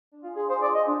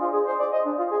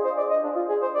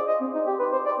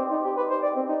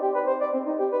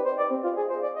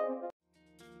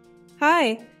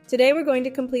Hi! Today we're going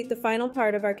to complete the final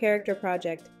part of our character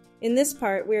project. In this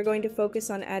part, we are going to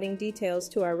focus on adding details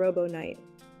to our Robo-Knight.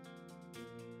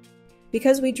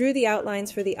 Because we drew the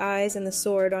outlines for the eyes and the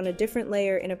sword on a different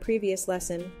layer in a previous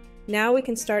lesson, now we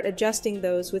can start adjusting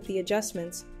those with the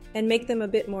adjustments and make them a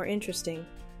bit more interesting,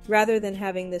 rather than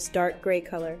having this dark gray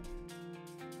color.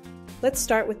 Let's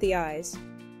start with the eyes.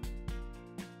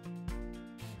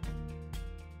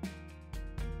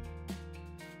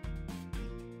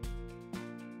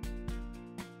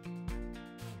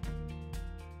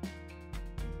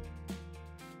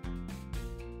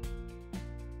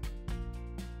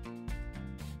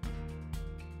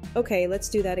 Okay, let's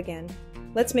do that again.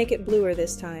 Let's make it bluer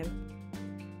this time.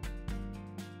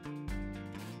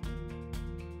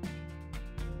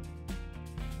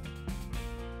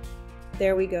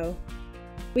 There we go.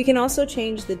 We can also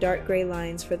change the dark gray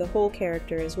lines for the whole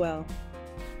character as well.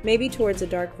 Maybe towards a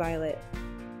dark violet.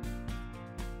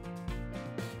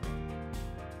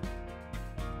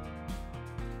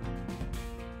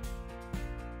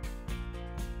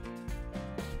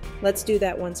 Let's do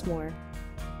that once more.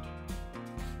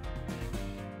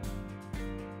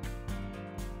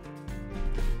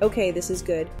 Okay, this is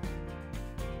good.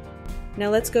 Now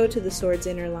let's go to the sword's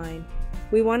inner line.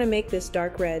 We want to make this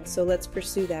dark red, so let's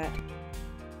pursue that.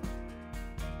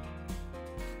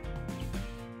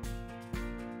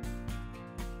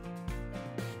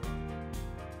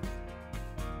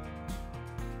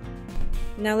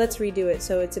 Now let's redo it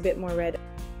so it's a bit more red.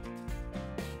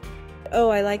 Oh,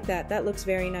 I like that. That looks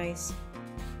very nice.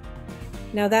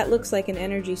 Now that looks like an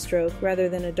energy stroke rather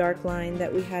than a dark line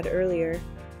that we had earlier.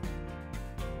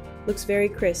 Looks very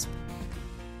crisp,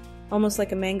 almost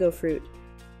like a mango fruit.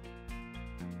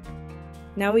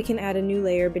 Now we can add a new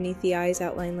layer beneath the eyes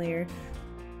outline layer.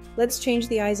 Let's change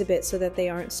the eyes a bit so that they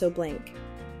aren't so blank.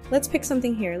 Let's pick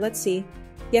something here, let's see.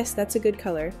 Yes, that's a good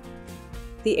color.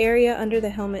 The area under the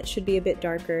helmet should be a bit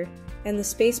darker, and the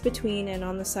space between and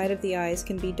on the side of the eyes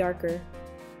can be darker.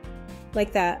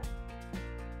 Like that.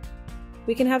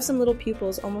 We can have some little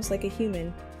pupils almost like a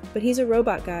human, but he's a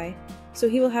robot guy, so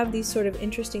he will have these sort of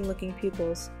interesting looking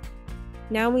pupils.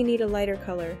 Now we need a lighter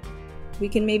color. We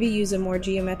can maybe use a more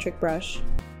geometric brush.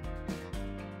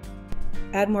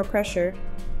 Add more pressure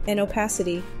and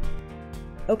opacity.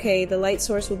 Okay, the light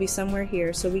source will be somewhere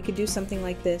here, so we could do something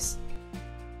like this.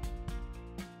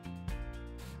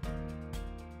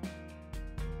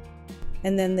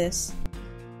 And then this.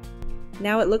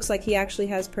 Now it looks like he actually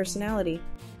has personality.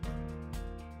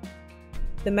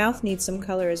 The mouth needs some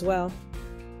color as well.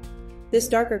 This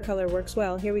darker color works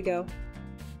well, here we go.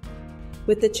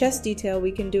 With the chest detail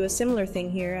we can do a similar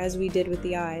thing here as we did with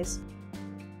the eyes.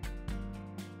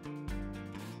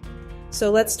 So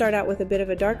let's start out with a bit of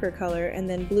a darker color and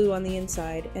then blue on the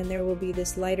inside, and there will be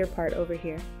this lighter part over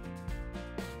here.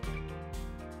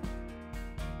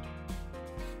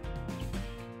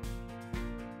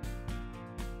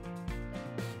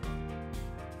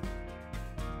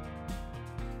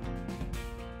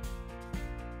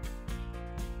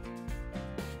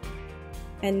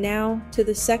 And now to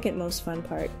the second most fun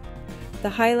part, the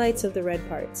highlights of the red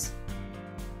parts.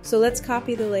 So let's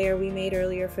copy the layer we made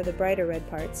earlier for the brighter red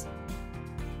parts.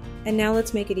 And now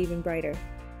let's make it even brighter.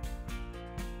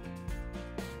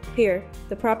 Here,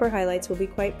 the proper highlights will be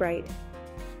quite bright.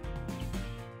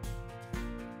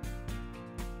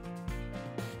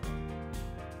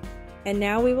 And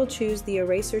now we will choose the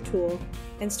eraser tool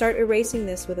and start erasing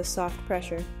this with a soft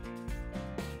pressure.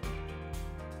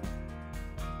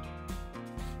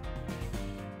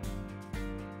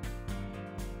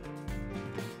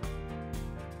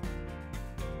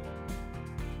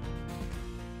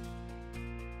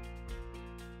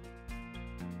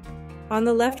 On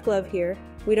the left glove here,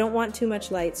 we don't want too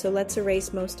much light, so let's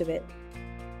erase most of it.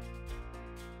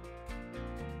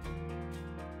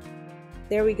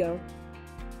 There we go.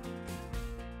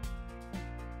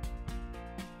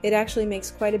 It actually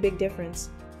makes quite a big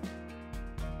difference.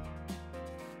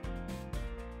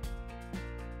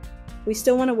 We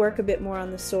still want to work a bit more on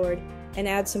the sword and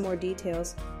add some more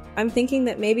details. I'm thinking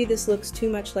that maybe this looks too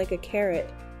much like a carrot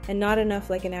and not enough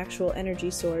like an actual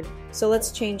energy sword, so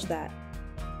let's change that.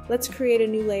 Let's create a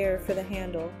new layer for the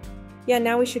handle. Yeah,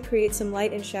 now we should create some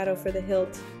light and shadow for the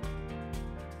hilt.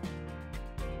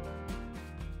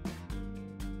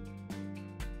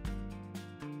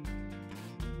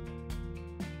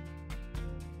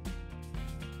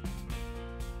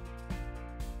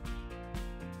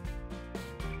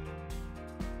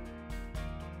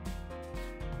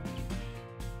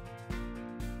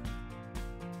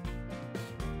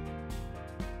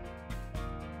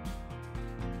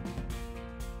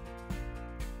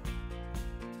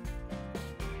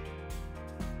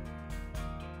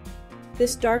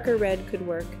 This darker red could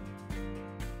work.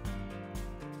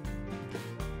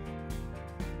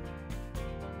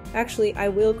 Actually, I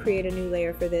will create a new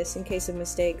layer for this in case of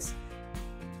mistakes.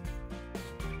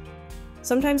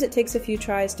 Sometimes it takes a few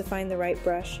tries to find the right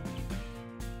brush.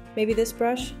 Maybe this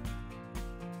brush?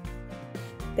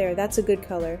 There, that's a good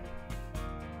color.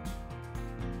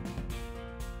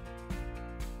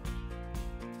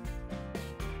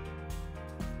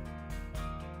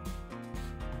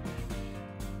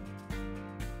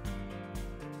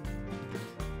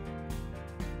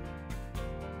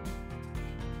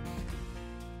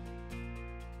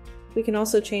 We can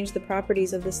also change the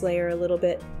properties of this layer a little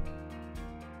bit.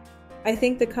 I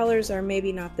think the colors are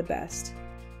maybe not the best.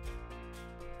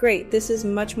 Great, this is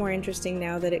much more interesting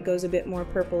now that it goes a bit more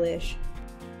purple-ish.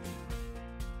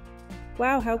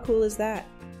 Wow, how cool is that?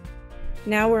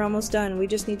 Now we're almost done, we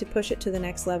just need to push it to the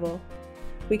next level.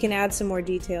 We can add some more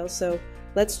details, so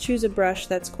let's choose a brush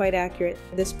that's quite accurate,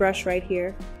 this brush right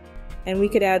here. And we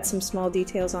could add some small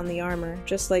details on the armor,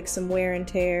 just like some wear and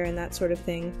tear and that sort of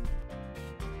thing.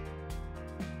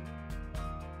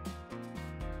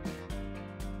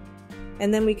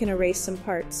 And then we can erase some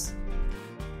parts.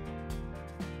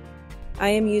 I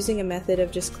am using a method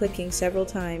of just clicking several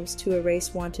times to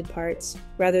erase wanted parts,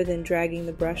 rather than dragging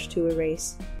the brush to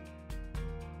erase.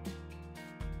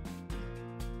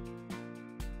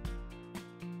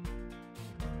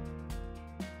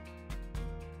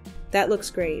 That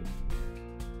looks great.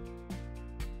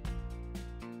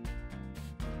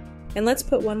 And let's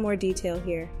put one more detail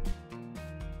here.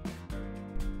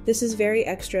 This is very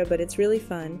extra, but it's really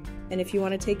fun, and if you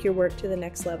want to take your work to the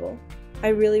next level, I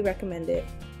really recommend it.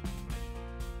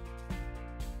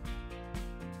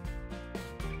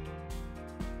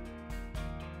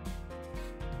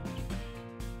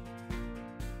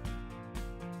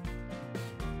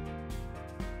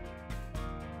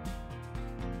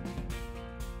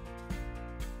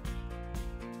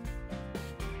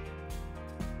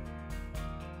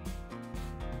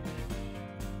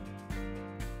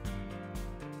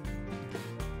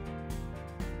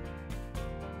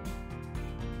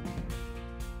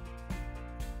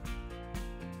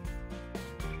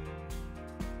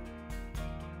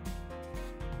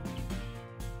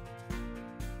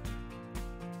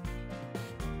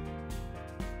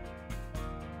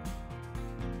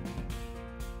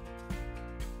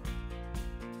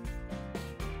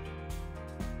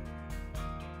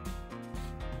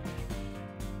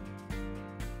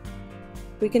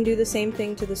 We can do the same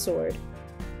thing to the sword.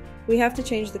 We have to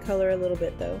change the color a little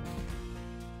bit though.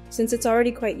 Since it's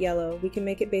already quite yellow, we can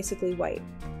make it basically white.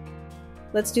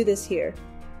 Let's do this here.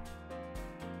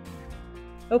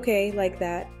 Okay, like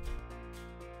that.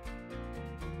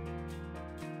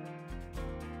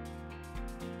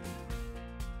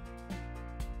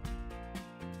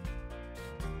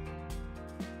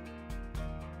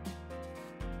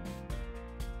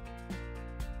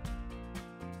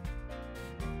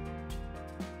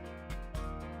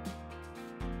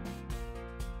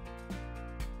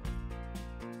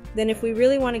 Then if we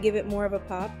really want to give it more of a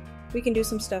pop, we can do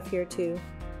some stuff here too.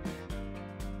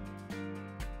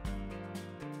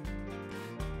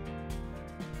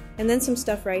 And then some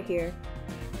stuff right here.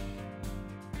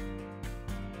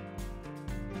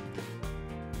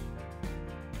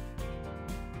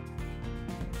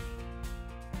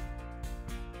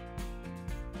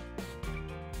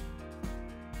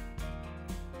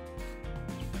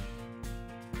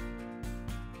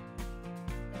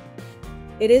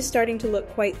 It is starting to look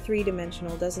quite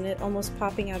three-dimensional, doesn't it? Almost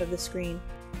popping out of the screen.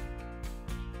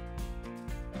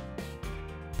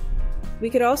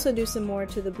 We could also do some more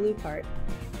to the blue part.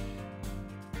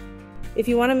 If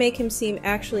you want to make him seem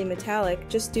actually metallic,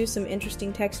 just do some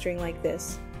interesting texturing like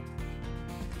this.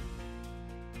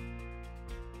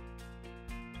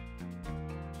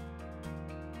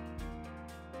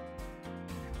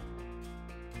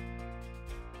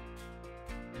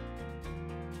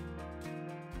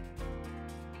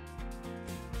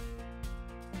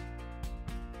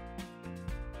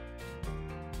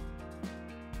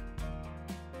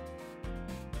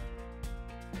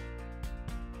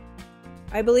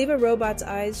 I believe a robot's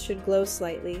eyes should glow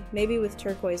slightly, maybe with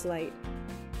turquoise light.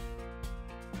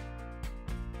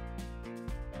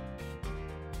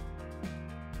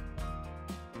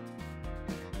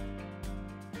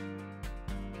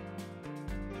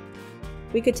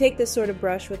 We could take this sort of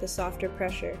brush with a softer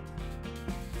pressure.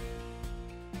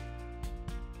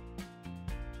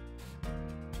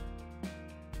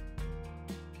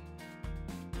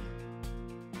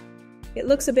 It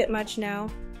looks a bit much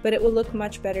now, but it will look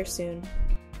much better soon.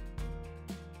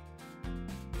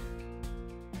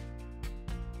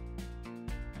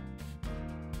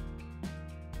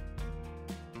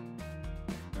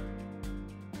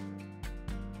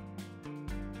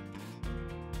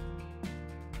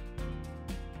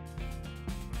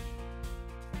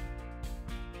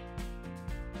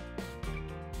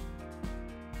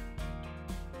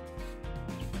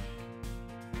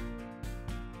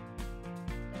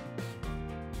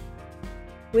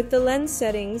 With the lens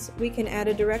settings, we can add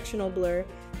a directional blur.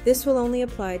 This will only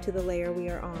apply to the layer we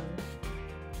are on.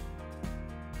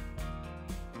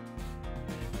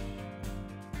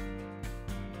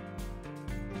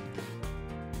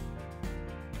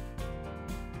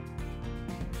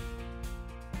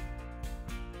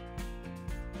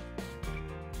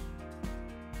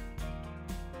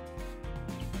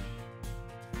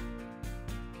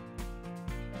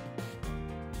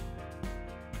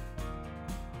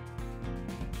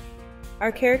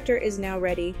 Our character is now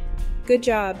ready. Good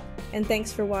job, and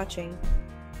thanks for watching.